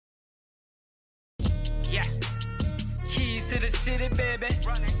to the city, baby.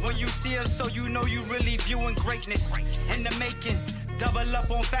 When you see us, so you know you really viewing greatness in the making. Double up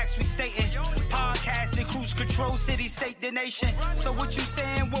on facts we stating. Podcasting, cruise control, city, state, the nation. So what you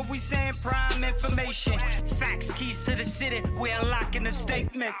saying, what we saying, prime information. Facts, keys to the city, we unlocking the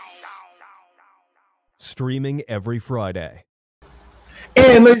statements. Streaming every Friday.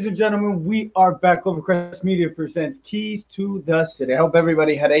 And ladies and gentlemen, we are back. Clovercrest Media presents Keys to the City. I hope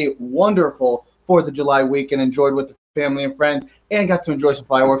everybody had a wonderful 4th of July weekend, enjoyed with the family and friends, and got to enjoy some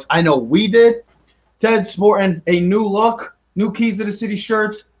fireworks. I know we did. Ted's sporting a new look, new Keys to the City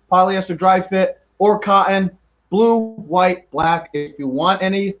shirts, polyester dry fit or cotton, blue, white, black. If you want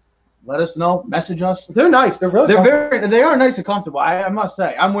any, let us know. Message us. They're nice. They are nice and comfortable. I must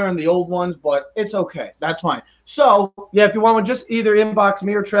say, I'm wearing the old ones, but it's okay. That's fine. So yeah, if you want one, just either inbox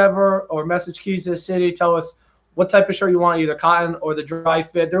me or Trevor or message Keys to the City. Tell us what type of shirt you want, either cotton or the dry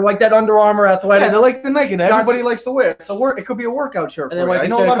fit. They're like that Under Armour athletic. Yeah, they're like the Nike that everybody likes to wear. So it could be a workout shirt. And then, I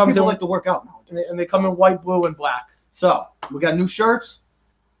know a lot of people like to work out nowadays. And they come in white, blue, and black. So we got new shirts.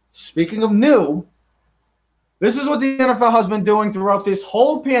 Speaking of new, this is what the NFL has been doing throughout this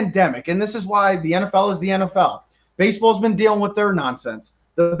whole pandemic, and this is why the NFL is the NFL. Baseball's been dealing with their nonsense.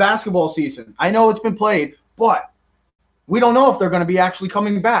 The basketball season, I know it's been played, but we don't know if they're going to be actually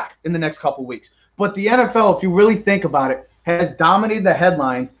coming back in the next couple weeks. But the NFL, if you really think about it, has dominated the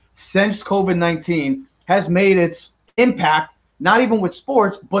headlines since COVID-19, has made its impact, not even with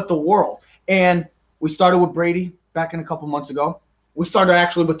sports, but the world. And we started with Brady back in a couple months ago. We started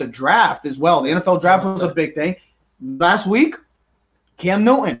actually with the draft as well. The NFL draft was a big thing. Last week, Cam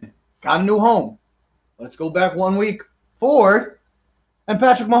Newton got a new home. Let's go back 1 week forward. And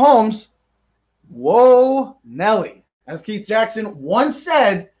Patrick Mahomes, whoa, Nelly. As Keith Jackson once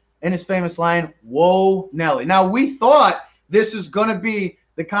said in his famous line, whoa, Nelly. Now, we thought this is going to be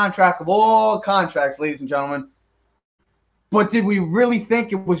the contract of all contracts, ladies and gentlemen. But did we really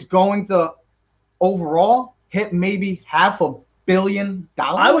think it was going to overall hit maybe $500 million?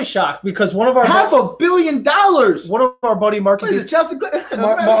 I was shocked because one of our $500 million. One of our buddy Mark Mark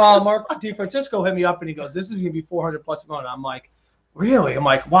DeFrancisco hit me up and he goes, "This is gonna be 400 plus million." I'm like, "Really?" I'm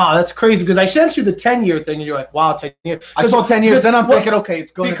like, "Wow, that's crazy." Because I sent you the 10-year thing and you're like, "Wow, 10 years." I saw 10 years, then I'm thinking, okay,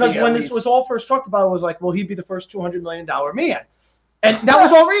 it's going to be because when this was all first talked about, it was like, well, he'd be the first $200 million man. And that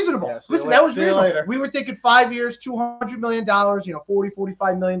was all reasonable. Yeah, listen, that was reasonable. We were thinking 5 years, $200 million,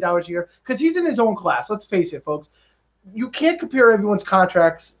 $45 million a year, because he's in his own class. Let's face it, folks. You can't compare everyone's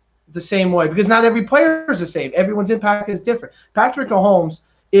contracts the same way because not every player is the same. Everyone's impact is different. Patrick Mahomes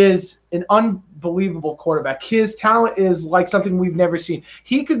is an unbelievable quarterback. His talent is like something we've never seen.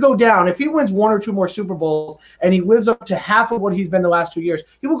 He could go down. If he wins 1 or 2 more Super Bowls and he lives up to half of what he's been the last 2 years,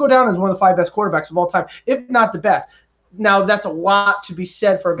 he will go down as one of the 5 best quarterbacks of all time, if not the best. Now, that's a lot to be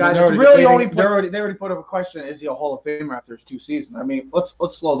said for a guy that's really only they already put up a question, is he a Hall of Famer after his 2 seasons? I mean, let's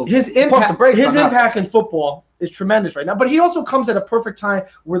slow the his impact in football is tremendous right now. But he also comes at a perfect time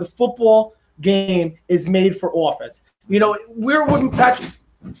where the football game is made for offense. We're wouldn't Patrick.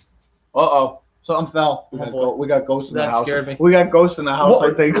 Something fell. We got ghosts in the house. That scared me. We got ghosts in the house,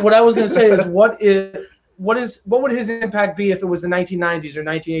 I think. What I was going to say is what would his impact be if it was the 1990s or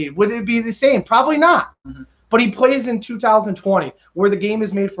 1980s? Would it be the same? Probably not. Mm-hmm. But he plays in 2020, where the game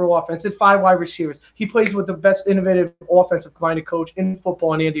is made for offense, at 5 wide receivers. He plays with the best innovative offensive-minded coach in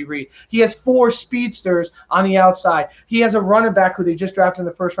football, in Andy Reid. He has 4 speedsters on the outside. He has a running back who they just drafted in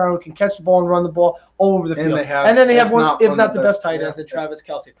the first round who can catch the ball and run the ball all over the field. And then they have one, if not the best tight ends, in Travis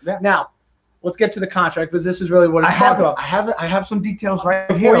Kelce. Yeah. Now, let's get to the contract, because this is really what it's talking about. I have some details right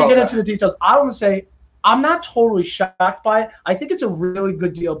Before you get into the details, I want to say, I'm not totally shocked by it. I think it's a really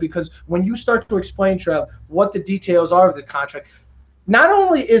good deal because when you start to explain, Trev, what the details are of the contract, not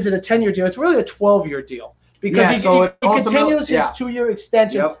only is it a 10-year deal, it's really a 12-year deal because he continues his 2-year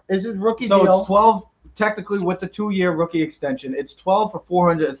extension. Yep. Is his rookie deal. So it's 12, technically with the 2-year rookie extension, it's 12 for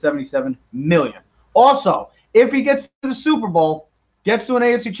 $477 million. Also, if he gets to the Super Bowl, gets to an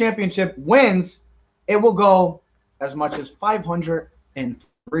AFC championship, wins, it will go as much as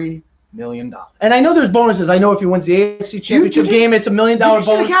 $503 million. And I know there's bonuses. I know if he wins the AFC championship game, it's $1 million bonus.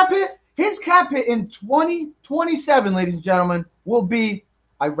 His cap hit in 2027, ladies and gentlemen, will be,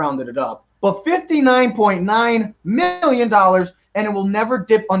 I rounded it up, but $59.9 million, and it will never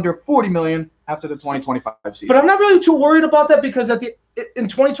dip under $40 million after the 2025 season. But I'm not really too worried about that because in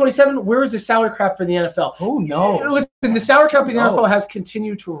 2027, where is the salary cap for the NFL? Who knows? Listen, the salary cap in the NFL has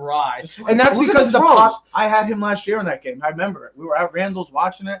continued to rise, and that's because of the pop. I had him last year in that game. I remember it. We were at Randall's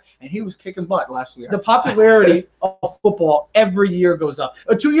watching it, and he was kicking butt last year. The popularity of football every year goes up.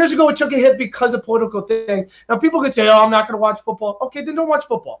 2 years ago, it took a hit because of political things. Now, people could say, "Oh, I'm not going to watch football." Okay, then don't watch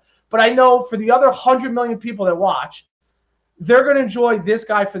football. But I know for the other 100 million people that watch, they're going to enjoy this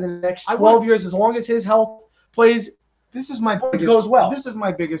guy for the next 12 years as long as his health plays. This is my goes well. This is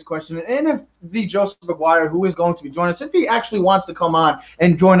my biggest question. And if the Joseph McGuire, who is going to be joining us, if he actually wants to come on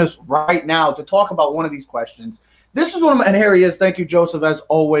and join us right now to talk about one of these questions, this is one of my, and here he is. Thank you, Joseph, as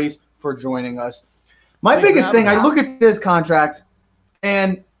always, for joining us. My biggest thing, I look at this contract,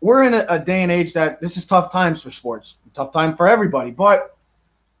 and we're in a day and age that this is tough times for sports, tough time for everybody, but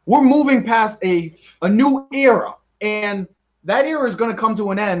we're moving past a new era, and that era is going to come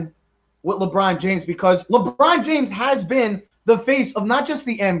to an end with LeBron James, because LeBron James has been the face of not just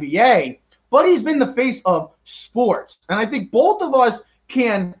the NBA, but he's been the face of sports. And I think both of us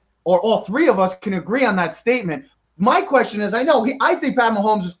can, or all three of us can agree on that statement. My question is, I think Pat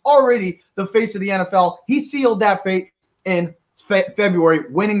Mahomes is already the face of the NFL. He sealed that fate in February,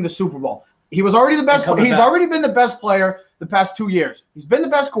 winning the Super Bowl. He was already the best. He's already been the best player the past 2 years. He's been the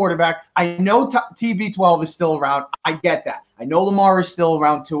best quarterback. I know TB12 is still around. I get that. I know Lamar is still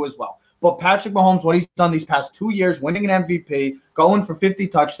around too as well. But Patrick Mahomes, what he's done these past 2 years, winning an MVP, going for 50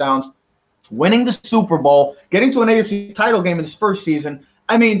 touchdowns, winning the Super Bowl, getting to an AFC title game in his first season.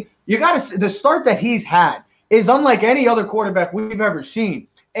 I mean, you got to the start that he's had is unlike any other quarterback we've ever seen.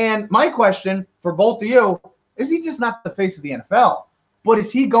 And my question for both of you, is he just not the face of the NFL, but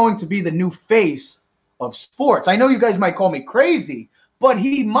is he going to be the new face of sports? I know you guys might call me crazy, but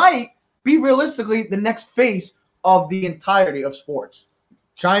he might be realistically the next face of the entirety of sports.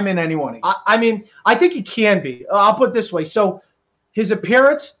 Chime in, anyone. I mean, I think he can be. I'll put it this way. So his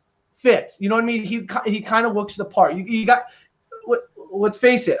appearance fits. You know what I mean? He kind of looks the part. You got. Let's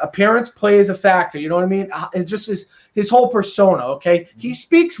face it. Appearance plays a factor. You know what I mean? It's just his whole persona. Okay, he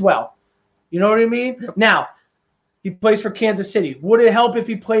speaks well. You know what I mean? Yep. Now, he plays for Kansas City. Would it help if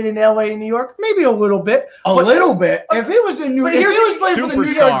he played in LA and New York? Maybe a little bit. A little bit. If he was playing for the New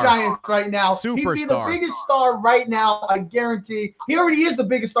York Giants right now, he'd be the biggest star right now. I guarantee. He already is the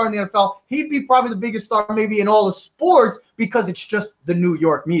biggest star in the NFL. He'd be probably the biggest star maybe in all of sports because it's just the New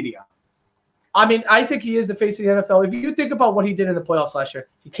York media. I mean, I think he is the face of the NFL. If you think about what he did in the playoffs last year,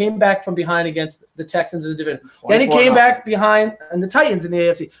 he came back from behind against the Texans in the division. Then he came back behind and the Titans in the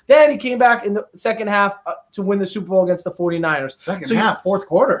AFC. Then he came back in the second half to win the Super Bowl against the 49ers. Second half, fourth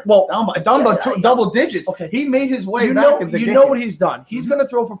quarter. Well, down by double digits. Okay. He made his way back in the game. You know what he's done. He's going to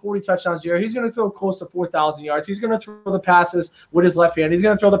throw for 40 touchdowns a year. He's going to throw close to 4,000 yards. He's going to throw the passes with his left hand. He's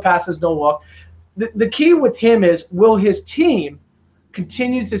going to throw the passes no look. The key with him is, will his team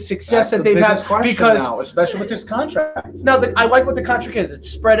continue the success that they've had, because now, especially with this contract. Now, I like what the contract is. It's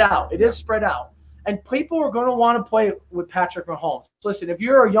spread out. It is spread out. And people are going to want to play with Patrick Mahomes. Listen, if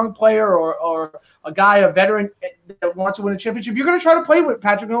you're a young player or a guy, a veteran that wants to win a championship, you're going to try to play with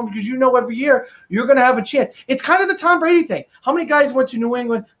Patrick Mahomes because you know every year you're going to have a chance. It's kind of the Tom Brady thing. How many guys went to New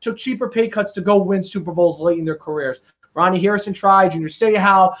England, took cheaper pay cuts to go win Super Bowls late in their careers? Ronnie Harrison tried, Junior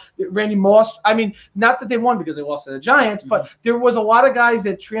Seau, Randy Moss. I mean, not that they won because they lost to the Giants, but there was a lot of guys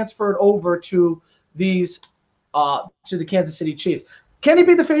that transferred over to these to the Kansas City Chiefs. Can he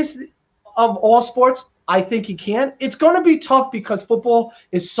be the face of all sports? I think he can. It's going to be tough because football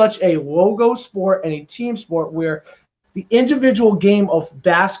is such a logo sport and a team sport where the individual game of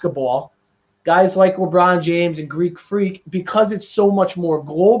basketball, guys like LeBron James and Greek Freak, because it's so much more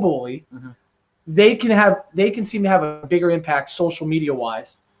globally, they can seem to have a bigger impact social media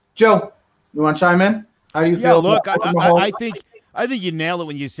wise. Joe, you want to chime in? How do you feel? Look, I think you nail it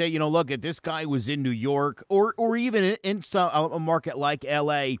when you say, look, if this guy was in New York or even in a market like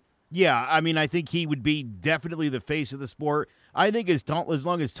LA, yeah, I mean, I think he would be definitely the face of the sport. I think as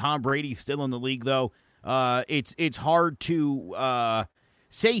long as Tom Brady's still in the league, though, it's hard to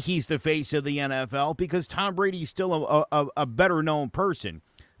say he's the face of the NFL because Tom Brady's still a better known person.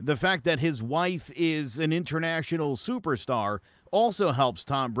 The fact that his wife is an international superstar also helps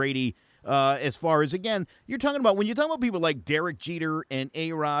Tom Brady as far as, again, when you're talking about people like Derek Jeter and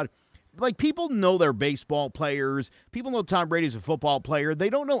A-Rod, like people know they're baseball players. People know Tom Brady's a football player.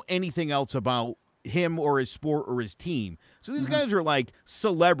 They don't know anything else about him or his sport or his team. So these guys are like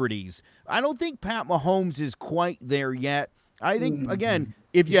celebrities. I don't think Pat Mahomes is quite there yet. I think, again,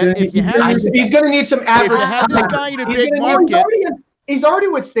 if you have he's going to need some advertising. If you have this guy in a big market. He's already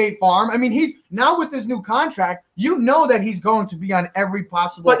with State Farm. I mean, he's now with this new contract. You know that he's going to be on every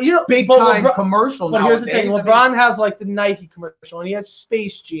possible big-time commercial now. But here's the thing. LeBron has, like, the Nike commercial, and he has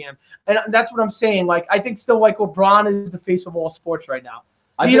Space Jam. And that's what I'm saying. Like, I think still, like, LeBron is the face of all sports right now.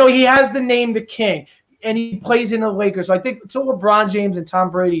 He has the name The King, and he plays in the Lakers. So I think until LeBron James and Tom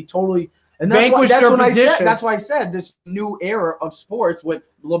Brady totally vanquish their position. That's why I said this new era of sports with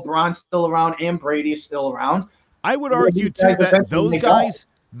LeBron still around and Brady is still around. I would argue, too, that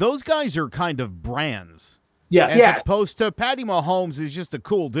those guys are kind of brands. Yes. As Yes. opposed to Patty Mahomes is just a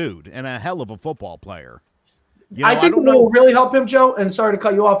cool dude and a hell of a football player. You know, I think don't what know. will really help him, Joe, and sorry to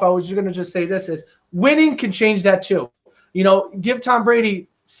cut you off, I was just going to just say this, is winning can change that too. You know, give Tom Brady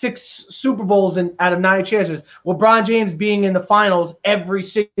 6 Super Bowls out of 9 chances. LeBron James being in the finals every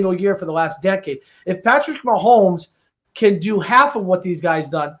single year for the last decade. If Patrick Mahomes can do half of what these guys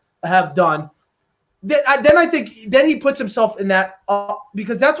have done, then I think he puts himself in that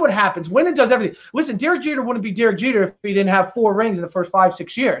because that's what happens. Winning does everything. Listen, Derek Jeter wouldn't be Derek Jeter if he didn't have 4 rings in the first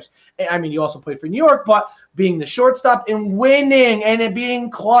 5-6 years. I mean, you also played for New York, but being the shortstop and winning and it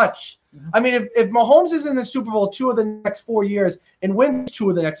being clutch. I mean, if Mahomes is in the Super Bowl 2 of the next 4 years and wins 2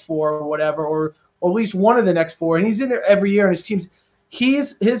 of the next 4 or whatever, or at least 1 of the next 4, and he's in there every year and his team's,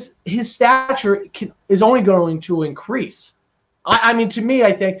 his stature is only going to increase. I mean, to me,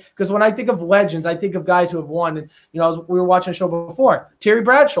 I think, because when I think of legends, I think of guys who have won. And, you know, we were watching a show before, Terry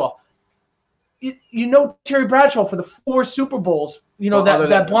Bradshaw. You know Terry Bradshaw for the 4 Super Bowls. You know,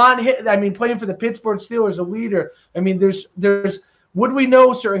 that blonde hit. I mean, playing for the Pittsburgh Steelers, a leader. I mean, would we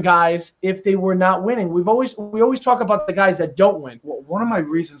know certain guys if they were not winning? We always talk about the guys that don't win. Well, one of my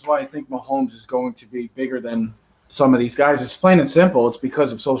reasons why I think Mahomes is going to be bigger than some of these guys is plain and simple. It's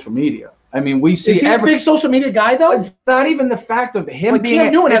because of social media. I mean, we see is he a big social media guy though? It's not even the fact of him like being.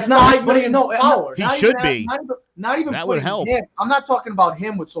 Cam Newton has 5 million no, followers. He should be. Not even that would help. Him. I'm not talking about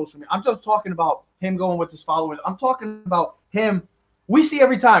him with social media. I'm just talking about him going with his followers. I'm talking about him. We see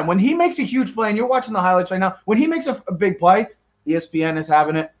every time when he makes a huge play, and you're watching the highlights right now. When he makes a big play, ESPN is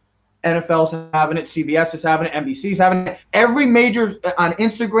having it, NFL's having it, CBS is having it, NBC's having it. Every major on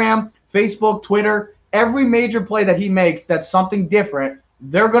Instagram, Facebook, Twitter, every major play that he makes that's something different,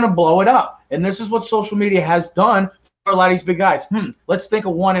 they're going to blow it up. And this is what social media has done for a lot of these big guys. Let's think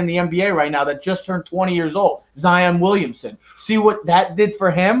of one in the NBA right now that just turned 20 years old, Zion Williamson. See what that did for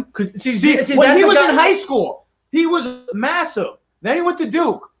him? See, when he was in high school, he was massive. Then he went to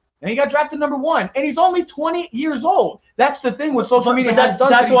Duke, and he got drafted number 1, and he's only 20 years old. That's the thing with social media has done.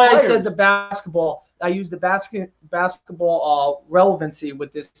 That's why players. I said the basketball. I used the basketball relevancy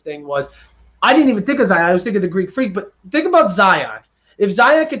with this thing was I didn't even think of Zion. I was thinking of the Greek Freak, but think about Zion. If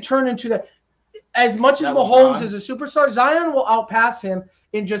Zion could turn into that, as much as Mahomes is a superstar, Zion will outpass him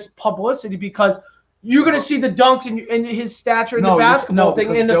in just publicity because you're going to see the dunks and his stature in the basketball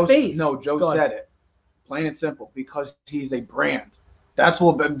thing in the face. No, Joe said it. Plain and simple, because he's a brand. That's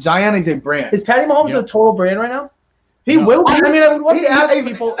what Zion is a brand. Is Patty Mahomes a total brand right now? He will be. I mean, I would want to ask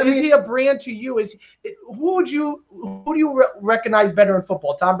people: is he a brand to you? Who do you recognize better in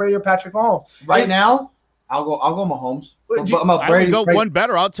football, Tom Brady or Patrick Mahomes? Right now, I'll go Mahomes. I would go one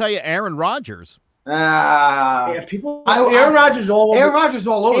better. I'll tell you, Aaron Rodgers. Yeah, people. Aaron Rodgers all over. Aaron Rodgers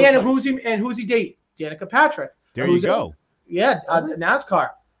all over. And who's he date? Danica Patrick. There you go. Yeah,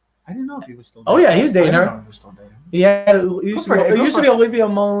 NASCAR. I didn't know if he was still dating. Oh yeah, he was dating her. He was still dating. Yeah, it used to be Olivia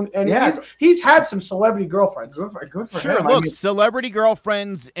Munn, and he's had some celebrity girlfriends. Good for sure, him. Look, celebrity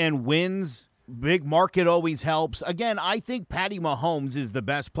girlfriends and wins, big market always helps. Again, I think Patty Mahomes is the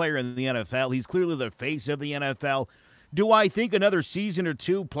best player in the NFL. He's clearly the face of the NFL. Do I think another season or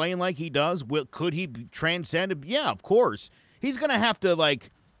 2 playing like he does, could he transcend? Yeah, of course. He's going to have to,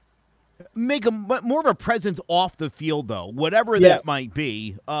 make more of a presence off the field, though, whatever that might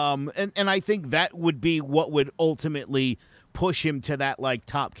be. And I think that would be what would ultimately push him to that,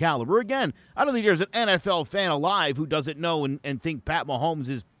 top caliber. Again, I don't think there's an NFL fan alive who doesn't know and think Pat Mahomes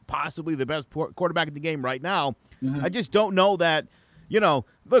is possibly the best quarterback in the game right now. I just don't know that,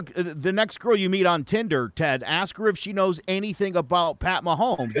 look, the next girl you meet on Tinder, Ted, ask her if she knows anything about Pat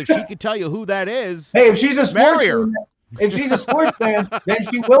Mahomes. If she could tell you who that is, hey, if she's a marry her. If she's a sports fan, then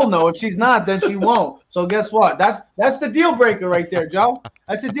she will know. If she's not, then she won't. So guess what? That's the deal breaker right there, Joe.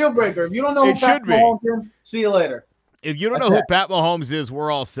 That's the deal breaker. If you don't know who Pat Mahomes is, see you later. If you don't know who Pat Mahomes is,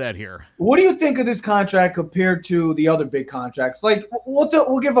 we're all set here. What do you think of this contract compared to the other big contracts?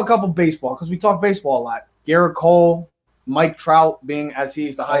 We'll give a couple baseball because we talk baseball a lot. Garrett Cole, Mike Trout being as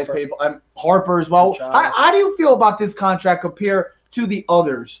he's the highest paid, Harper as well. How do you feel about this contract compared to the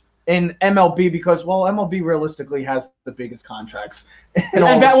others in MLB? Because MLB realistically has the biggest contracts.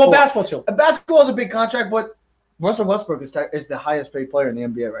 Basketball too. Basketball is a big contract, but Russell Westbrook is the highest paid player in the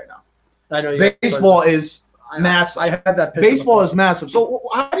NBA right now. I know. Baseball is massive. I had that. Baseball is massive. So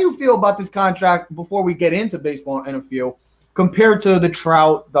how do you feel about this contract before we get into baseball in a few, compared to the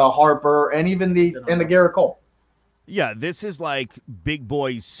Trout, the Harper, and even the Garrett Cole? Yeah, this is like big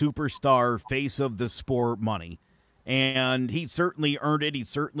boy superstar face of the sport money. And he certainly earned it. He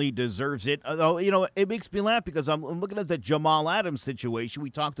certainly deserves it. Although, it makes me laugh because I'm looking at the Jamal Adams situation. We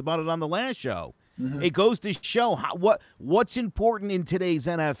talked about it on the last show. It goes to show what's important in today's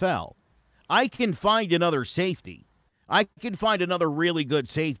NFL. I can find another safety. I can find another really good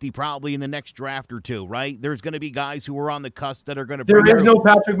safety probably in the next draft or two, right? There's going to be guys who are on the cusp that are going to bring. There is no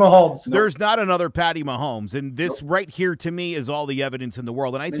Patrick Mahomes. There's not another Patty Mahomes, and this right here to me is all the evidence in the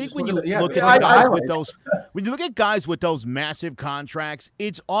world. And I think when you look at guys with those, when you look at guys with those massive contracts,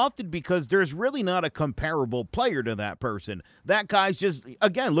 it's often because there's really not a comparable player to that person. That guy's just,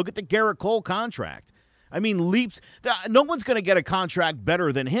 again, look at the Garrett Cole contract. I mean, leaps. No one's going to get a contract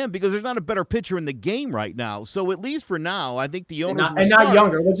better than him because there's not a better pitcher in the game right now. So at least for now, I think the owners not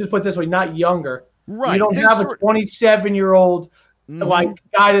younger. Let's just put it this way: not younger. Right. You don't have a 27-year-old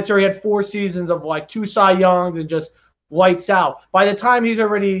guy that's already had 4 seasons of like 2 Cy Youngs and just lights out. By the time he's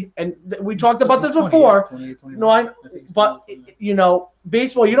already, and we talked about this before. But you know,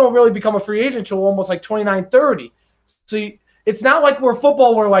 baseball, you don't really become a free agent until almost like 29, 30. So it's not like we're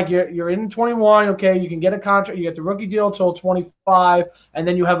football where like you're in 21, okay, you can get a contract, you get the rookie deal until 25, and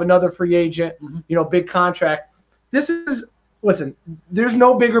then you have another free agent, you know, big contract. Listen, there's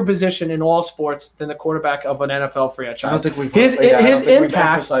no bigger position in all sports than the quarterback of an NFL franchise. I don't think we've his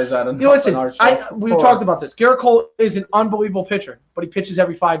impact. We've talked talked about this. Garrett Cole is an unbelievable pitcher, but he pitches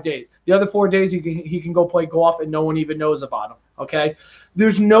every 5 days. The other 4 days he can go play golf and no one even knows about him. Okay,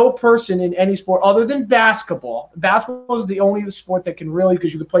 there's no person in any sport other than basketball. Basketball is the only sport that can really,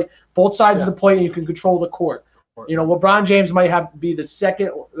 because you can play both sides of the plate and you can control the court. You know, LeBron James might be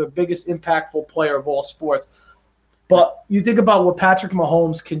the biggest impactful player of all sports. But you think about what Patrick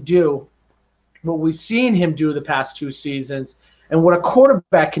Mahomes can do, what we've seen him do the past 2 seasons, and what a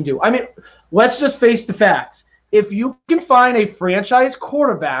quarterback can do. I mean, let's just face the facts. If you can find a franchise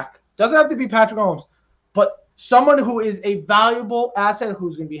quarterback, doesn't have to be Patrick Mahomes, but someone who is a valuable asset,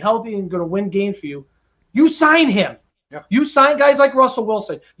 who's going to be healthy and going to win games for you, you sign him. Yeah. You sign guys like Russell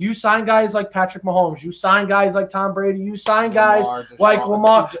Wilson. You sign guys like Patrick Mahomes. You sign guys like Tom Brady. You sign guys like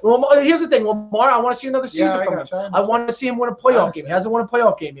Lamar. Here's the thing, Lamar, I want to see another season from him. I want to see him win a playoff game. He hasn't won a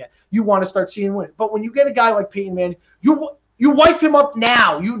playoff game yet. You want to start seeing him win. But when you get a guy like Peyton Manning, you wipe him up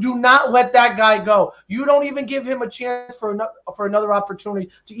now. You do not let that guy go. You don't even give him a chance for another opportunity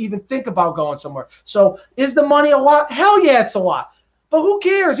to even think about going somewhere. So is the money a lot? Hell yeah, it's a lot. But who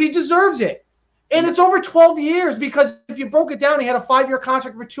cares? He deserves it. And it's over 12 years because if you broke it down, he had a 5-year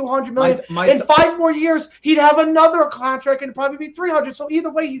contract for $200 million. In 5 more years, he'd have another contract and it'd probably be $300. So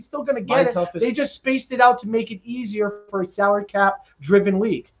either way, he's still going to get it. They just spaced it out to make it easier for a salary cap-driven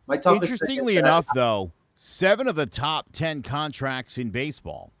league. Interestingly enough, though, 7 of the top 10 contracts in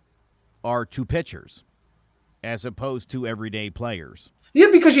baseball are to pitchers as opposed to everyday players. Yeah,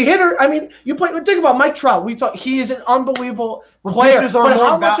 because you hit her. I mean, think about Mike Trout. We thought he is an unbelievable player. But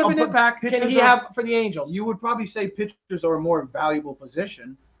how much of an impact can he have for the Angels? You would probably say pitchers are a more valuable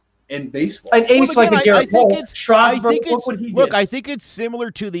position in baseball. An ace like a Garrett Cole, Strasburg, I think it's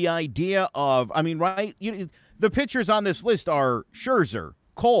similar to the idea of, I mean, right? The pitchers on this list are Scherzer,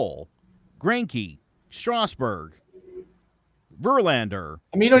 Cole, Greinke, Strasburg, Verlander.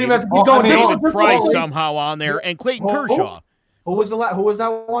 I mean, you don't even have to be going. David Price somehow on there, and Clayton Kershaw. Who was that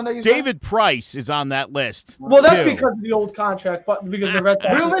one that you said? David Price is on that list. Well, that's because of the old contract, but because the Red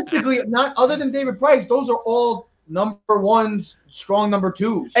Sox. Realistically, not other than David Price, those are all number 1s, strong number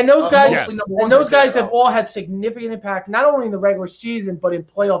 2s. And those guys, have all had significant impact, not only in the regular season but in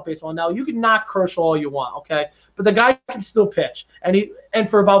playoff baseball. Now you can knock Kershaw all you want, okay, but the guy can still pitch, and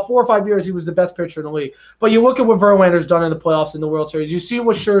for about 4 or 5 years he was the best pitcher in the league. But you look at what Verlander's done in the playoffs in the World Series. You see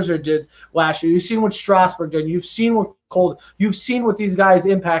what Scherzer did last year. You've seen what Strasburg did. You've seen what Cole. You've seen what these guys'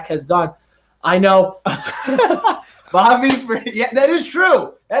 impact has done. I know. Bobby, yeah, that is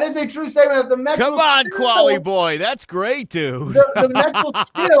true. That is a true statement. The Mets Come on, Quali boy. That's great, dude. The Mets will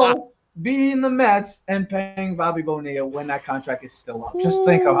still be in the Mets and paying Bobby Bonilla when that contract is still up. Just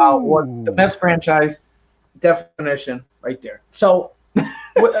think of what the Mets franchise definition right there. So,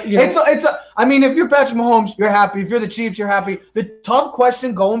 I mean, if you're Patrick Mahomes, you're happy. If you're the Chiefs, you're happy. The tough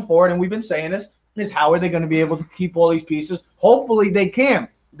question going forward, and we've been saying this, is how are they going to be able to keep all these pieces? Hopefully they can.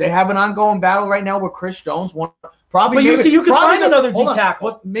 They have an ongoing battle right now with Chris Jones. But you can find another D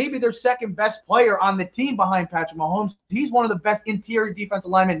tackle. But maybe their second best player on the team behind Patrick Mahomes. He's one of the best interior defensive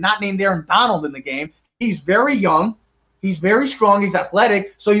linemen, not named Aaron Donald in the game. He's very young. He's very strong. He's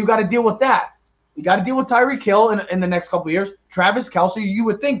athletic. So you got to deal with that. You got to deal with Tyreek Hill in the next couple of years. Travis Kelce, you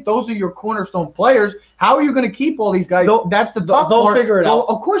would think those are your cornerstone players. How are you going to keep all these guys? That's the tough part. They'll figure it out.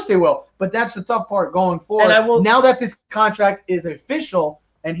 Of course they will. But that's the tough part going forward. Now that this contract is official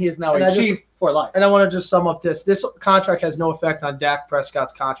and he is now a Chief for life. And I want to just sum up this. This contract has no effect on Dak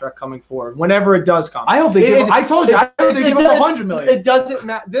Prescott's contract coming forward. Whenever it does come. I hope they give him. I told you. I hope they give him $100 million. It doesn't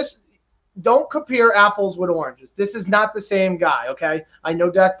matter. don't compare apples with oranges. This is not the same guy, okay? I know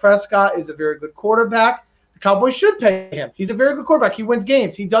Dak Prescott is a very good quarterback. The Cowboys should pay him. He's a very good quarterback. He wins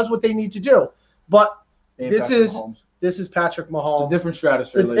games. He does what they need to do. But this is Patrick Mahomes. It's a different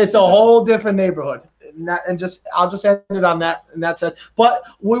stratosphere. It's a whole different neighborhood. I'll just end it on that, and that's it. But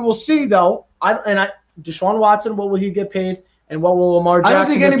we will see, though. Deshaun Watson, what will he get paid, and what will Lamar Jackson? I don't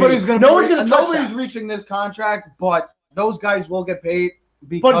think anybody's going to. Nobody's reaching this contract, but those guys will get paid.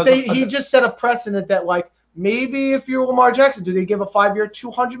 Because he just set a precedent that, like, maybe if you're Lamar Jackson, do they give a 5-year,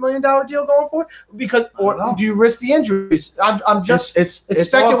 $200 million deal going forward? Because do you risk the injuries? It's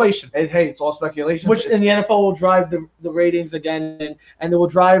speculation. It's all speculation. Which in the NFL will drive the ratings again, and they will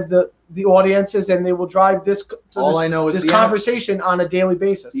drive the audiences, and they will drive this conversation on a daily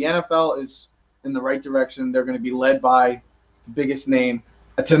basis. The NFL is in the right direction. They're going to be led by the biggest name.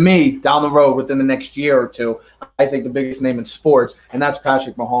 To me, down the road, within the next year or two, I think the biggest name in sports, and that's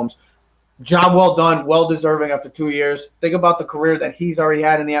Patrick Mahomes. Job well done, well deserving after 2 years. Think about the career that he's already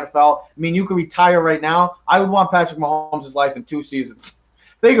had in the NFL. I mean, you could retire right now. I would want Patrick Mahomes' life in 2 seasons.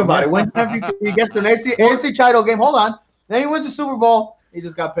 Think about it. Whenever he gets to the AFC title game, hold on. Then he wins the Super Bowl. He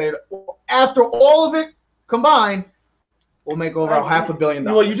just got paid. After all of it combined, we'll make over $500 million.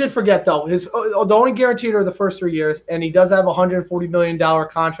 Well, you did forget, though. The only guaranteed are the first 3 years, and he does have a $140 million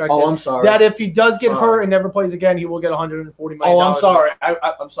contract. Oh, I'm sorry. That if he does get hurt and never plays again, he will get $140 million. Oh, I'm sorry.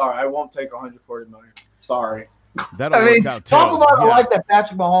 I'm sorry. I won't take $140 million. Sorry. That'll work out, too. Talk about a life that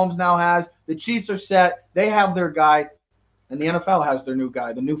Patrick Mahomes now has. The Chiefs are set. They have their guy, and the NFL has their new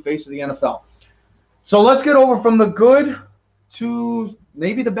guy, the new face of the NFL. So let's get over from the good to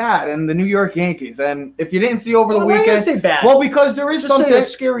maybe the bad and the New York Yankees. And if you didn't see over the weekend, I say bad. Well, because there is something a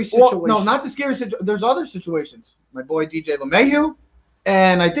scary situation. Well, no, not the scary situation. There's other situations. My boy DJ LeMahieu,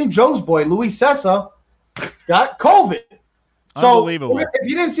 and I think Joe's boy Luis Cessa got COVID. Unbelievable. So if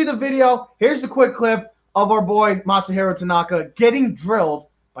you didn't see the video, here's the quick clip of our boy Masahiro Tanaka getting drilled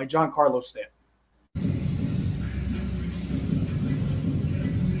by Giancarlo Stanton.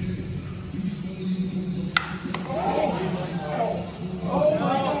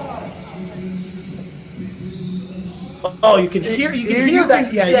 Oh, you can hear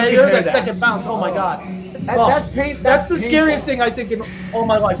that. Yeah, you hear that second bounce. Oh my God. That's the scariest thing I think in all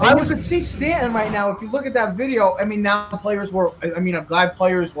my life. I could see Stanton right now. If you look at that video, I mean, now players were. I mean, I'm glad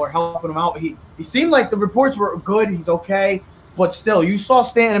players were helping him out. He seemed like the reports were good. He's okay, but still, you saw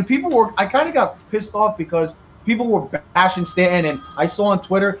Stanton, and people were. I kind of got pissed off because people were bashing Stanton, and I saw on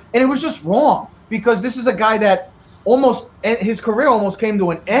Twitter, and it was just wrong because this is a guy that his career almost came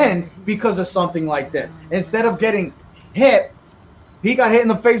to an end because of something like this. Instead of getting hit, he got hit in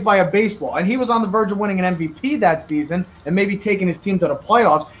the face by a baseball, and he was on the verge of winning an MVP that season and maybe taking his team to the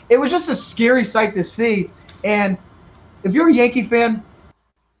playoffs. It was just a scary sight to see. And if you're a Yankee fan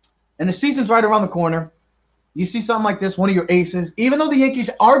and the season's right around the corner, you see something like this, one of your aces, even though the Yankees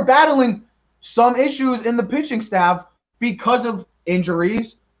are battling some issues in the pitching staff because of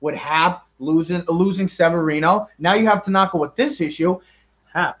injuries with Happ losing Severino. Now you have Tanaka with this issue.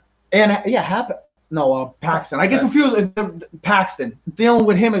 Happ. No, Paxton. I get confused. Paxton, dealing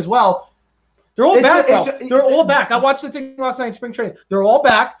with him as well. They're all back, They're all back. I watched the thing last night in spring training. They're all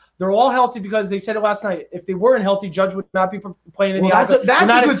back. They're all healthy because they said it last night. If they weren't healthy, Judge would not be playing in the outfield.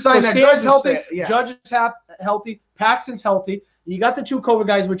 That's a good sign that Judge is healthy. Yeah. Judge is healthy. Paxton's healthy. You got the 2 COVID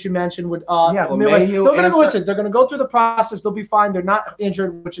guys, which you mentioned. They're going to go through the process. They'll be fine. They're not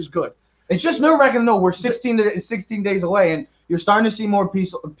injured, which is good. It's just nerve-wracking to know we're 16 days away, and you're starting to see more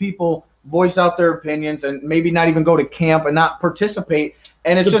people voice out their opinions and maybe not even go to camp and not participate.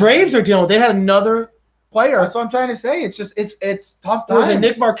 And the Braves are dealing with. They had another player. That's what I'm trying to say. It's just it's tough times. times.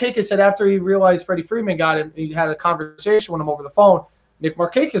 Nick Markakis said after he realized Freddie Freeman got him, he had a conversation with him over the phone. Nick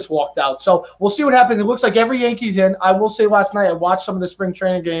Markakis walked out. So we'll see what happens. It looks like every Yankees in. I will say last night I watched some of the spring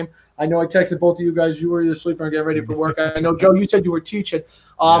training game. I know I texted both of you guys. You were either sleeping or getting ready for work. I know, Joe, you said you were teaching.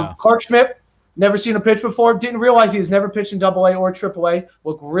 Clark Schmidt, never seen a pitch before. Didn't realize he has never pitched in AA or AAA.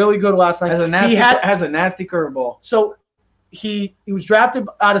 Looked really good last night. Has a nasty curveball. So he was drafted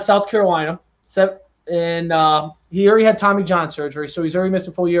out of South Carolina, and he already had Tommy John surgery, so he's already missed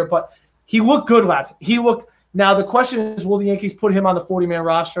a full year. But he looked good last night. Now the question is, will the Yankees put him on the 40-man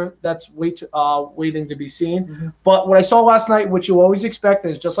roster? That's waiting to be seen. Mm-hmm. But what I saw last night, which you always expect,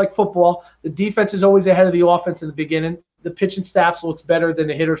 is just like football, the defense is always ahead of the offense in the beginning. The pitching staff looks better than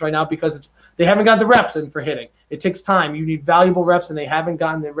the hitters right now because they haven't got the reps in for hitting. It takes time. You need valuable reps, and they haven't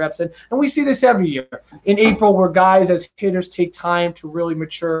gotten the reps in. And we see this every year. In April, where guys as hitters take time to really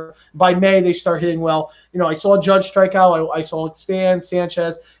mature. By May, they start hitting well. I saw Judge strike out. I saw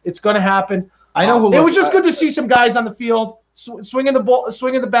Sanchez. It's going to happen. I know who. It was just good to see some guys on the field swinging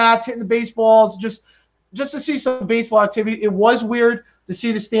the bats, hitting the baseballs, just to see some baseball activity. It was weird to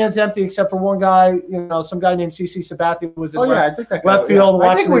see the stands empty except for one guy, some guy named CC Sabathia was in I think that left field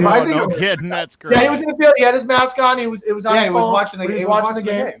watching the game. No kidding, that's great. Yeah, he was in the field. He had his mask on. It was on. Yeah, he was watching the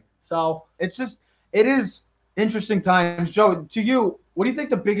game. So it is interesting times. Joe, to you, what do you think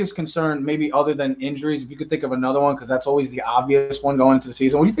the biggest concern, maybe other than injuries, if you could think of another one, because that's always the obvious one going into the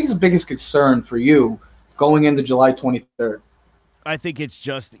season, what do you think is the biggest concern for you going into July 23rd? I think it's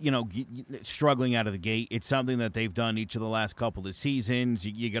just, struggling out of the gate. It's something that they've done each of the last couple of seasons.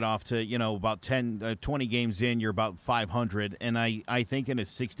 You get off to, about 20 games in, you're about 500. And I think in a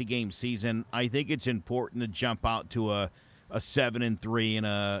 60-game season, I think it's important to jump out to a 7-3 and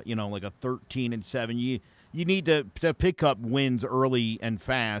a, like a 13-7. You need to pick up wins early and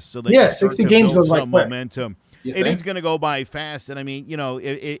fast so that you start 60 to games build goes some quick. momentum. It is going to go by fast. And, I mean,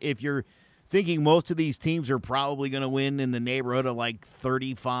 if you're thinking most of these teams are probably going to win in the neighborhood of like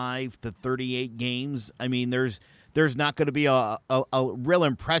 35 to 38 games, I mean, there's not going to be a real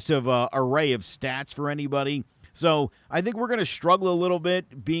impressive array of stats for anybody. So I think we're going to struggle a little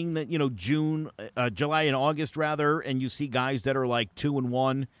bit, being that July and August rather, and you see guys that are like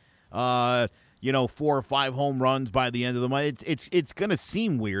 2-1, 4 or 5 home runs by the end of the month. It's going to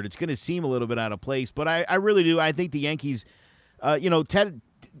seem weird. It's going to seem a little bit out of place, but I really do. I think the Yankees, Ted.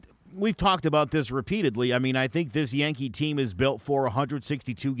 We've talked about this repeatedly. I mean, I think this Yankee team is built for a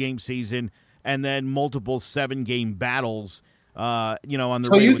 162-game season and then multiple 7-game battles, on the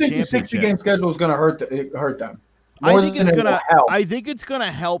So way to a you think the championship. 60-game schedule is going to hurt them? I think it's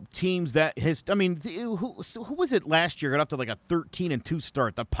gonna help teams that who was it last year? Got up to like a 13-2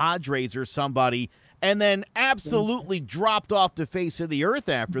 start, the Padres or somebody, and then absolutely dropped off the face of the earth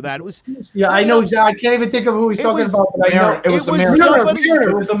after that. It was I know. I can't even think of who he's talking about. But I know it was the Mariners.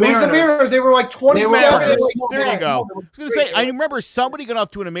 It was the Mariners. They were like 27. There you go. I was going to say, I remember somebody got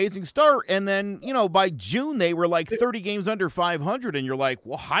off to an amazing start, and then, by June they were like 30 games under 500, and you're like,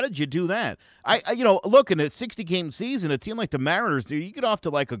 well, how did you do that? Look, in a 60-game season, a team like the Mariners, dude, you get off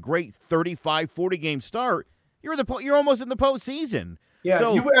to like a great 35, 40-game start, you're almost in the postseason. Yeah,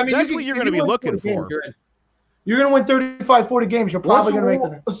 so that's what you're going to be looking for. You're going to win 35, 40 games. You're probably going to make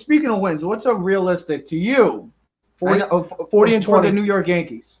them. Speaking of wins, what's a realistic to you? 40 and 20. For the New York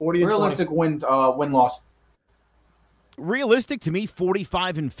Yankees. 40 and realistic 20. win-loss. Realistic to me,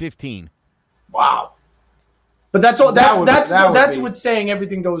 45-15. Wow. But that's all. That's what's saying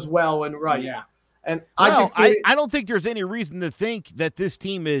everything goes well and right. Yeah. And I don't think there's any reason to think that this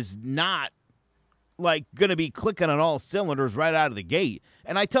team is not like going to be clicking on all cylinders right out of the gate.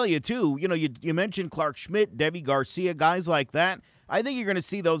 And I tell you too, you mentioned Clark Schmidt, Debbie Garcia, guys like that. I think you're going to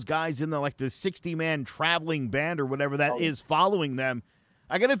see those guys in the 60-man traveling band or whatever that is following them.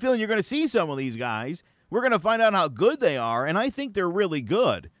 I got a feeling you're going to see some of these guys. We're going to find out how good they are, and I think they're really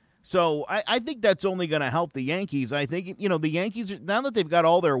good. So I think that's only going to help the Yankees. I think, the Yankees, now that they've got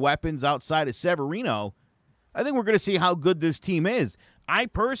all their weapons outside of Severino, I think we're going to see how good this team is. I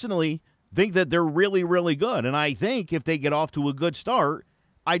personally think that they're really, really good. And I think if they get off to a good start,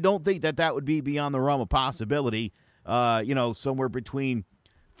 I don't think that would be beyond the realm of possibility, somewhere between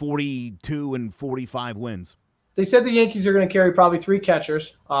 42 and 45 wins. They said the Yankees are going to carry probably 3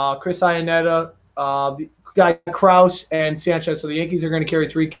 catchers, Chris Iannetta, the guy Kraus, and Sanchez. So the Yankees are going to carry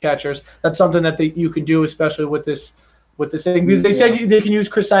 3 catchers. That's something that you can do, especially with this thing, because they said they can use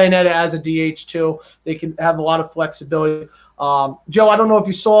Chris Iannetta as a DH too. They can have a lot of flexibility. Joe, I don't know if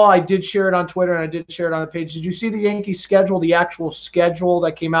you saw, I did share it on Twitter and I did share it on the page. Did you see the Yankees schedule, the actual schedule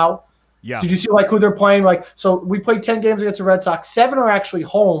that came out? Yeah. Did you see who they're playing? So we played 10 games against the Red Sox. 7 are actually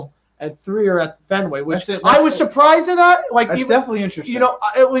home and 3 are at Fenway, which I was surprised at that. That's definitely interesting.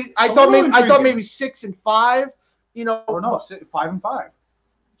 I thought maybe 6 and 5. Or no, 5 and 5.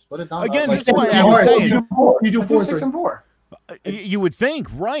 Split it down. Again, that's why I was saying you do 4 6 and 4. You would think,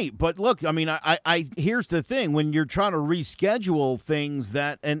 right? But look, I mean, I here's the thing: when you're trying to reschedule things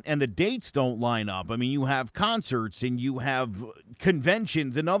that and the dates don't line up. I mean, you have concerts and you have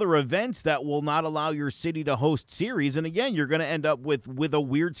conventions and other events that will not allow your city to host series. And again, you're going to end up with a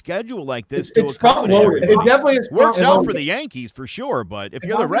weird schedule like this. It's front loaded. It definitely is works out for the Yankees for sure. But if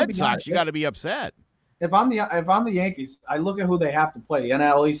you're the Red Sox, you got to be upset. If I'm the Yankees, I look at who they have to play, the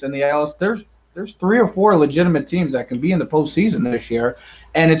NL East and the AL East. There's 3 or 4 legitimate teams that can be in the postseason this year,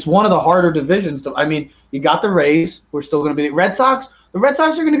 and it's one of the harder divisions. You got the Rays, who are still going to be the Red Sox. The Red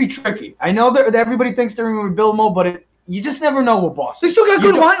Sox are going to be tricky. I know that everybody thinks they're in rebuild mode, but you just never know with Boston. They still got a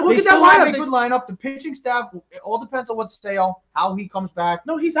good line. Look at that lineup. They still have a good lineup. The pitching staff, it all depends on what Sale, how he comes back.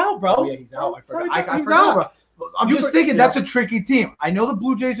 No, he's out, bro. Oh, yeah, he's out. I forgot. He's out, bro. I'm just thinking that's a tricky team. I know the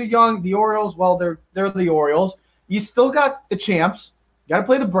Blue Jays are young. The Orioles, well, they're the Orioles. you still got the champs. You got to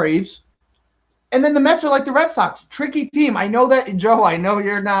play the Braves. And then the Mets are like the Red Sox. Tricky team. I know that, Joe, I know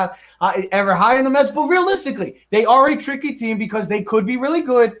you're not ever high on the Mets, but realistically, they are a tricky team because they could be really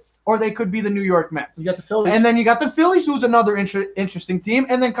good or they could be the New York Mets. You got the Phillies. And then you got the Phillies, who's another interesting team.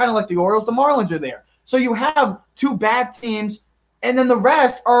 And then kind of like the Orioles, the Marlins are there. So you have two bad teams, and then the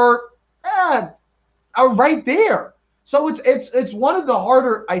rest are right there. So it's one of the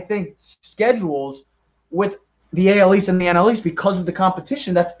harder, I think, schedules with the AL East and the NL East because of the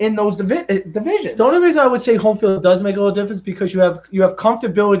competition that's in those divisions. The only reason I would say home field does make a little difference because you have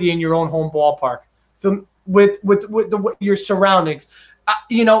comfortability in your own home ballpark with your surroundings.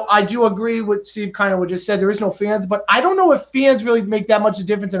 I do agree with Steve kind of what just said. There is no fans, but I don't know if fans really make that much of a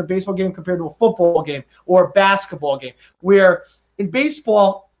difference in a baseball game compared to a football game or a basketball game, where in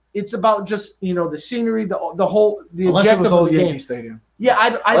baseball it's about just the scenery, the objective of the game. Stadium. Yeah,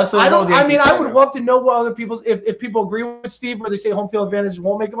 I would love to know what other people's if people agree with Steve where they say home field advantage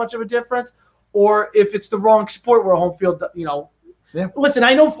won't make much of a difference, or if it's the wrong sport where home field, Yeah. Listen,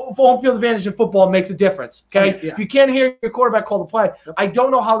 I know for home field advantage in football makes a difference. Okay, Yeah. If you can't hear your quarterback call the play, I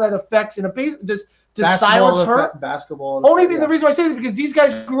don't know how that affects in a base. Does Basketball silence hurt? Basketball. Only the reason why I say that because these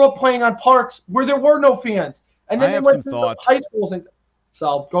guys grew up playing on parks where there were no fans, and then I they have went some to thoughts. high schools and.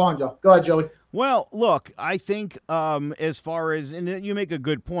 So Go on, Joe. Go ahead, Joey. Well, look, I think as far as, and you make a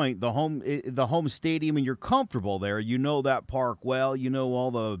good point, the home stadium, and you're comfortable there. You know that park well. You know all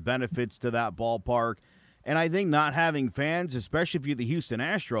the benefits to that ballpark. And I think not having fans, especially if you're the Houston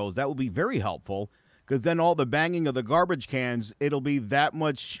Astros, that will be very helpful because then all the banging of the garbage cans, it'll be that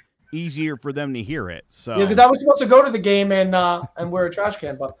much easier for them to hear it. So Yeah, because I was supposed to go to the game and wear a trash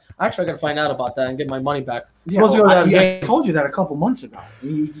can, but actually I got to find out about that and get my money back. Supposed to go to that game. I told you that a couple months ago.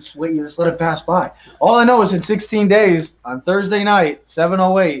 You just let it pass by. All I know is in 16 days, on Thursday night,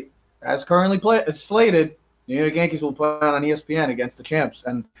 7:08, as currently slated, New York Yankees will play on ESPN against the champs,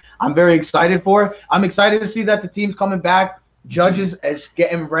 and I'm very excited for it. I'm excited to see that the team's coming back. Judges is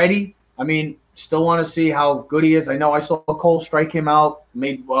getting ready. I mean, still want to see how good he is. I know I saw Cole strike him out,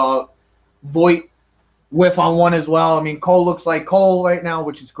 made Voit whiff on one as well. I mean, Cole looks like Cole right now,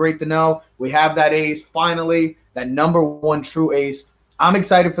 which is great to know. We have that ace, finally, that number one true ace. I'm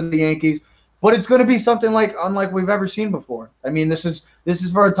excited for the Yankees, but it's going to be something unlike we've ever seen before. I mean, this is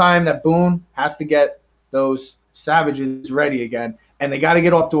for a time that Boone has to get those Savages ready again, and they got to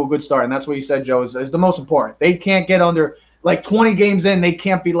get off to a good start, and that's what you said, Joe, is the most important. They can't get under, 20 games in, they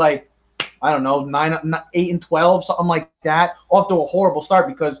can't be 8-12, something like that, off to a horrible start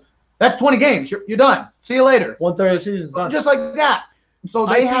because that's 20 games. You're done. See you later. 1/3 of the season's done. Just like that. So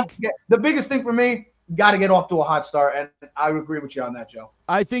they have to get – the biggest thing for me, got to get off to a hot start, and I would agree with you on that, Joe.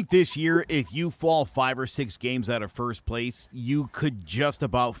 I think this year, if you fall 5 or 6 games out of first place, you could just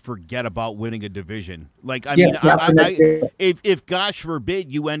about forget about winning a division. If gosh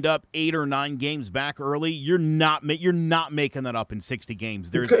forbid you end up 8 or 9 games back early, you're not making that up in 60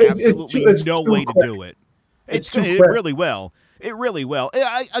 games. There's absolutely no way to do it. It really will. It really will.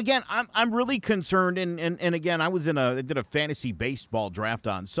 I'm really concerned, and again, I did a fantasy baseball draft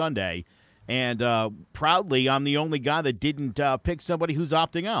on Sunday. And proudly, I'm the only guy that didn't pick somebody who's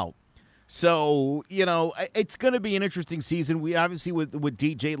opting out. So, it's going to be an interesting season. We obviously, with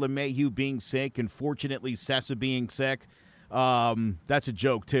DJ LeMahieu being sick and fortunately Sessa being sick, that's a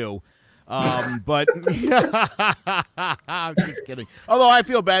joke too. But I'm just kidding. Although I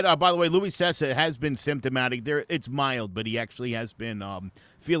feel bad. By the way, Luis Sessa has been symptomatic. It's mild, but he actually has been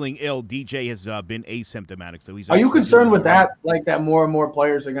feeling ill. DJ has been asymptomatic. So he's. Are you concerned with that? That more and more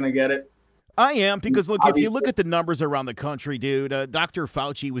players are going to get it? I am, because, look, if you look at the numbers around the country, dude, Dr.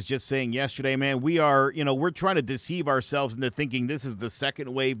 Fauci was just saying yesterday, man, we're trying to deceive ourselves into thinking this is the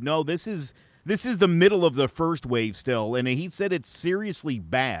second wave. No, this is the middle of the first wave still, and he said it's seriously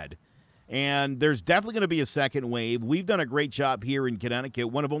bad. And there's definitely going to be a second wave. We've done a great job here in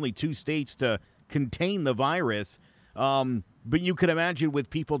Connecticut, one of only 2 states to contain the virus. But you can imagine with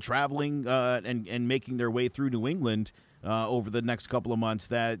people traveling and making their way through New England over the next couple of months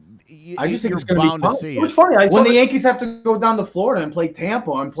that I just think you're it's going bound to be to see It's it. funny. When the Yankees have to go down to Florida and play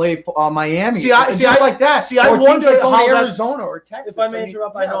Tampa and play Miami, I wonder how Arizona or Texas. If I may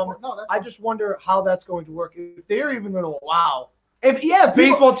interrupt, I just wonder how that's going to work. If they're even going to allow.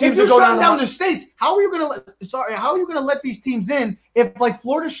 Baseball teams are going down the states. How are you going to let these teams in if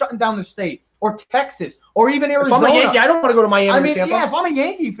Florida's shutting down the state or Texas or even Arizona? If I'm a Yankee, I don't want to go to Miami. If I'm a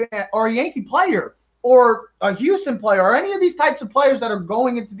Yankee fan or a Yankee player or a Houston player or any of these types of players that are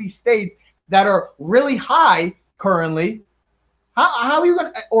going into these states that are really high currently, how are you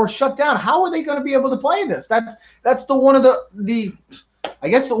going to or shut down? How are they going to be able to play this? That's one of the I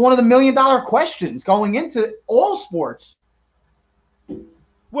guess, one of the $1 million questions going into all sports.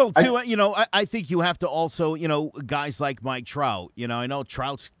 Well, too, I think you have to also, guys like Mike Trout. I know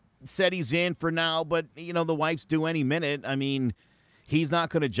Trout's said he's in for now, but, the wife's due any minute. I mean, he's not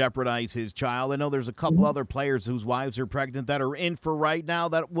going to jeopardize his child. I know there's a couple other players whose wives are pregnant that are in for right now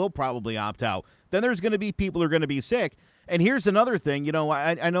that will probably opt out. Then there's going to be people who are going to be sick. And here's another thing.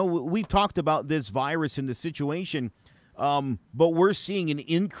 I know we've talked about this virus and the situation, but we're seeing an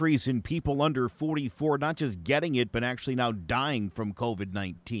increase in people under 44 not just getting it, but actually now dying from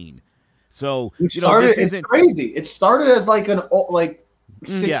COVID-19. So, this isn't it's crazy. It started as like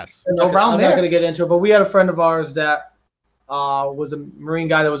yes. I'm not going to get into it, but we had a friend of ours that was a Marine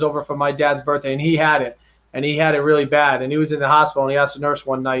guy that was over for my dad's birthday, and he had it really bad, and he was in the hospital, and he asked the nurse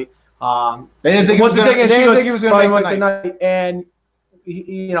one night. They didn't think he was going to make the night. And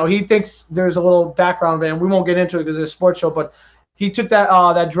he thinks there's a little background, and we won't get into it because it's a sports show. But he took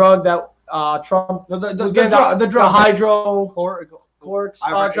that drug that Trump the hydrochloric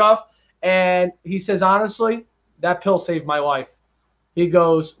drug, and he says honestly, that pill saved my life. He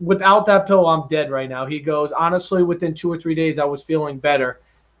goes, without that pill, I'm dead right now. He goes, honestly, within 2 or 3 days, I was feeling better,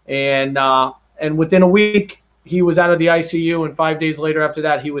 and within a week, he was out of the ICU, and 5 days later after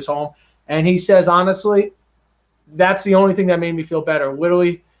that, he was home. And he says, honestly, that's the only thing that made me feel better.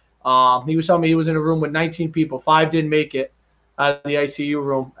 Literally, he was telling me he was in a room with 19 people. 5 didn't make it out of the ICU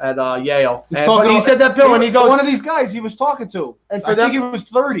room at Yale. But he said that pill, and he goes, one of these guys he was talking to, and I think he was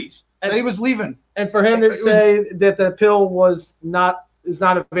 30s, and he was leaving. And for him to say that the pill is not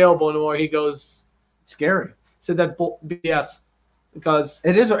available anymore, he goes, scary. Said that's BS, because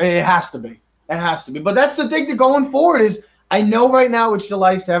it has to be. It has to be. But that's the thing to going forward is I know right now it's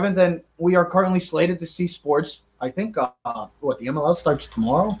July 7th, and we are currently slated to see sports. I think, the MLS starts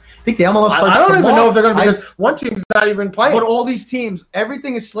tomorrow? I think the MLS starts tomorrow. I don't even know if they're going to, because one team's not even playing. But all these teams,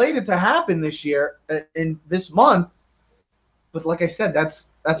 everything is slated to happen this year, in this month. But like I said, that's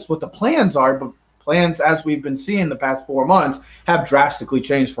what the plans are. But plans, as we've been seeing the past 4 months, have drastically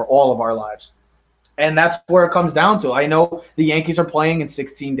changed for all of our lives. And that's where it comes down to. I know the Yankees are playing in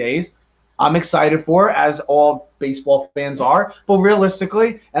 16 days. I'm excited for it, as all baseball fans are, but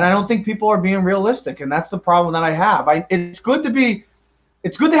realistically, and I don't think people are being realistic, and that's the problem that I have. It's good to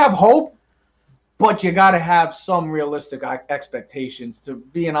have hope, but you got to have some realistic expectations. To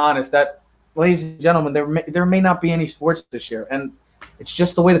being honest, that, ladies and gentlemen, there may not be any sports this year, and it's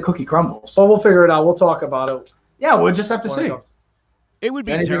just the way the cookie crumbles. So we'll figure it out. We'll talk about it. Yeah, we'll just have to see. It would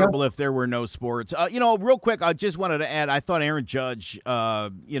be terrible if there were no sports. Real quick, I just wanted to add, I thought Aaron Judge,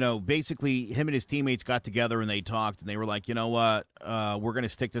 basically him and his teammates got together and they talked, and they were like, you know what, we're going to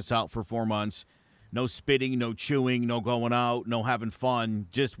stick this out for 4 months. No spitting, no chewing, no going out, no having fun.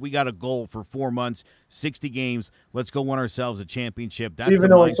 Just, we got a goal for 4 months, 60 games. Let's go win ourselves a championship. That's the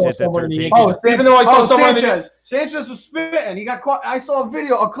mindset that they're taking. Even though I saw someone Sanchez was spitting. He got caught. I saw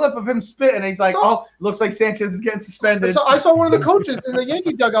a clip of him spitting. And he's like, looks like Sanchez is getting suspended. I saw one of the coaches in the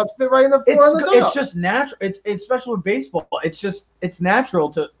Yankee dugout spit right in the floor of the dugout. It's just natural. It's especially with baseball. It's natural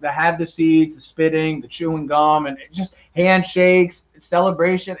to have the seeds, the spitting, the chewing gum, and just handshakes,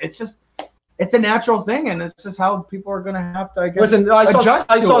 celebration. It's a natural thing, and it's just how people are going to have to, I guess, listen, I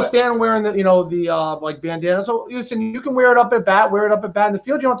saw it. Stan wearing the like bandana. So listen, you can wear it up at bat, In the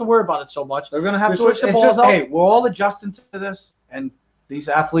field, you don't have to worry about it so much. They're going to have to switch the balls out. Hey, we're all adjusting to this, and these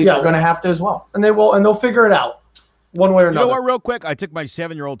athletes are going to have to as well. And they'll figure it out one way or another. You know what, real quick, I took my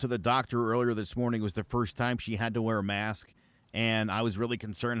 7-year-old to the doctor earlier this morning. It was the first time she had to wear a mask, and I was really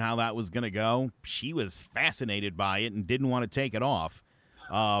concerned how that was going to go. She was fascinated by it and didn't want to take it off.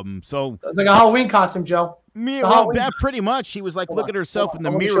 So it's like a Halloween costume, Joe. Pretty much. She was like looking at herself in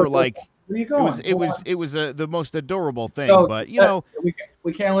the mirror, like where you going? It was the most adorable thing. But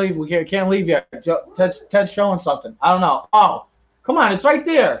we can't leave. We can't leave yet. Ted's showing something. I don't know. Oh, come on, it's right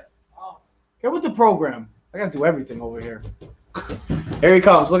there. Get with the program. I gotta do everything over here. Here he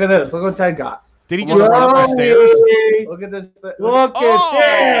comes. Look at this. Look what Ted got. Did he just run up the stairs? Look at this. Look at this.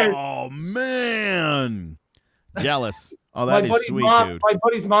 Oh man, jealous. Oh, that is sweet, dude. My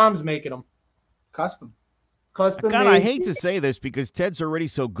buddy's mom's making them. Custom. God, I hate to say this because Ted's already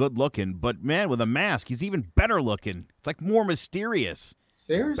so good looking, but man, with a mask, he's even better looking. It's like more mysterious.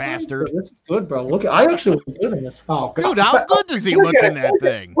 Seriously? Bastard. Bro, this is good, bro. Look, I actually look good in this. Oh, dude, how good does he look in that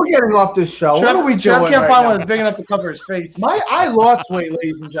thing? We're getting off this show. What are we doing? Trev can't find one that's big enough to cover his face. I lost weight,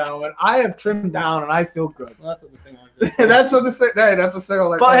 ladies and gentlemen. I have trimmed down, and I feel good. Well, that's what the single is. That's a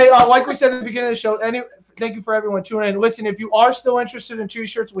single. But hey, like we said at the beginning of the show, thank you for everyone tuning in. Listen, if you are still interested in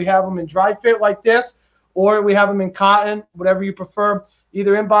T-shirts, we have them in dry fit like this, or we have them in cotton, whatever you prefer.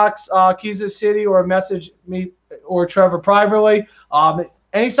 either inbox Keys to the City or message me or Trevor privately.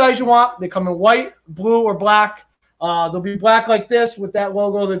 Any size you want. They come in white, blue, or black. They'll be black like this with that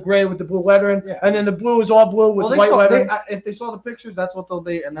logo, the gray with the blue lettering, and then the blue is all blue with white lettering. If they saw the pictures, that's what they'll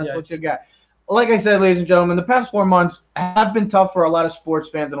be, and that's what you get. Like I said, ladies and gentlemen, the past 4 months have been tough for a lot of sports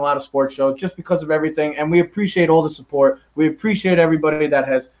fans and a lot of sports shows just because of everything, and we appreciate all the support. We appreciate everybody that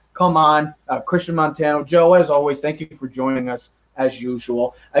has come on. Christian Montano, Joe, as always, thank you for joining us as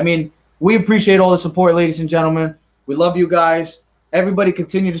usual. I mean, we appreciate all the support, ladies and gentlemen. We love you guys. Everybody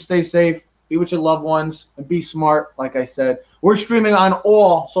continue to stay safe, be with your loved ones, and be smart, like I said. We're streaming on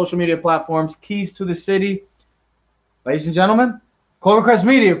all social media platforms, Keys to the City. Ladies and gentlemen, Clovercrest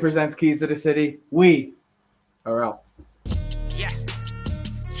Media presents Keys to the City. We are out. Yeah.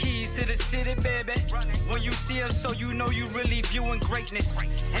 Keys to the city, baby. When you see us, so you know you really viewing greatness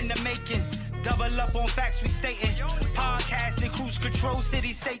in the making. Double up on facts we stating. Podcasting, cruise control,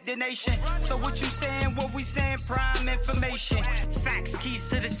 city, state, the nation. So what you saying, what we saying, prime information. Facts, keys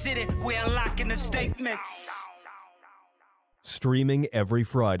to the city, we're unlocking the statements. Streaming every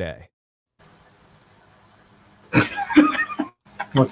Friday.